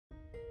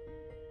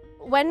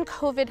When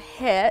COVID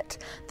hit,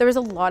 there was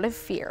a lot of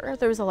fear.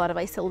 There was a lot of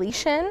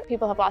isolation.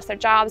 People have lost their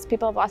jobs,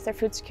 people have lost their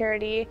food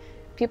security,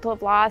 people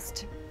have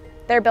lost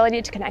their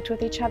ability to connect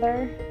with each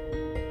other.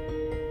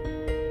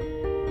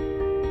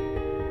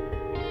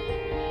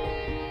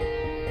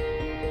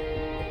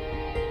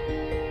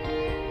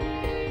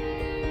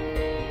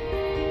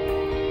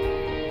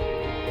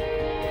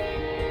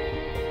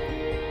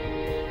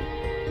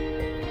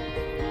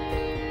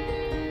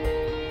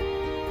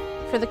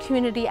 For the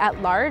community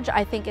at large,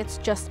 I think it's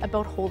just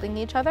about holding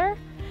each other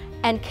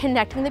and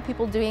connecting the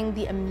people doing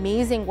the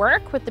amazing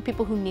work with the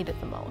people who need it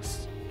the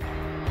most.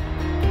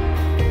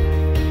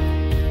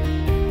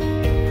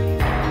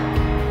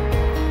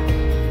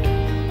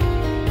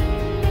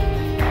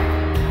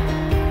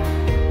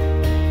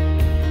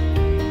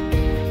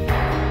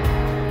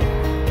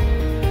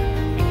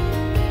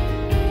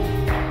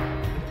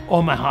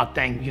 All my heart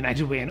thank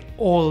United Way and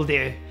all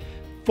their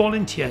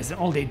volunteers and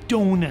all their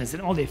donors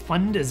and all their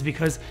funders,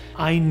 because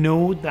I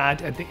know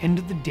that at the end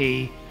of the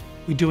day,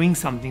 we're doing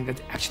something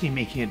that's actually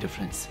making a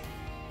difference.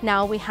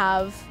 Now we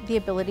have the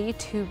ability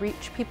to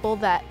reach people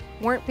that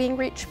weren't being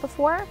reached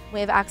before. We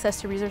have access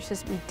to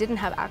resources we didn't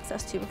have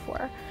access to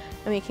before,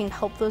 and we can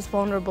help those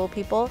vulnerable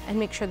people and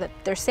make sure that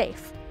they're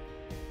safe.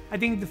 I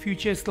think the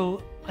future is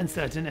still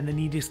uncertain and the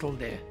need is still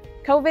there.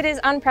 COVID is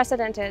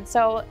unprecedented,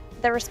 so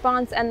the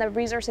response and the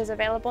resources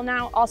available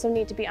now also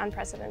need to be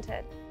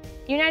unprecedented.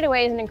 United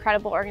Way is an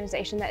incredible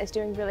organization that is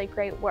doing really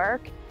great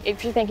work.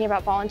 If you're thinking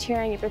about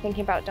volunteering, if you're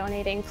thinking about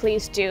donating,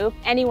 please do.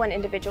 Any one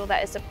individual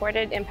that is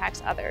supported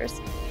impacts others.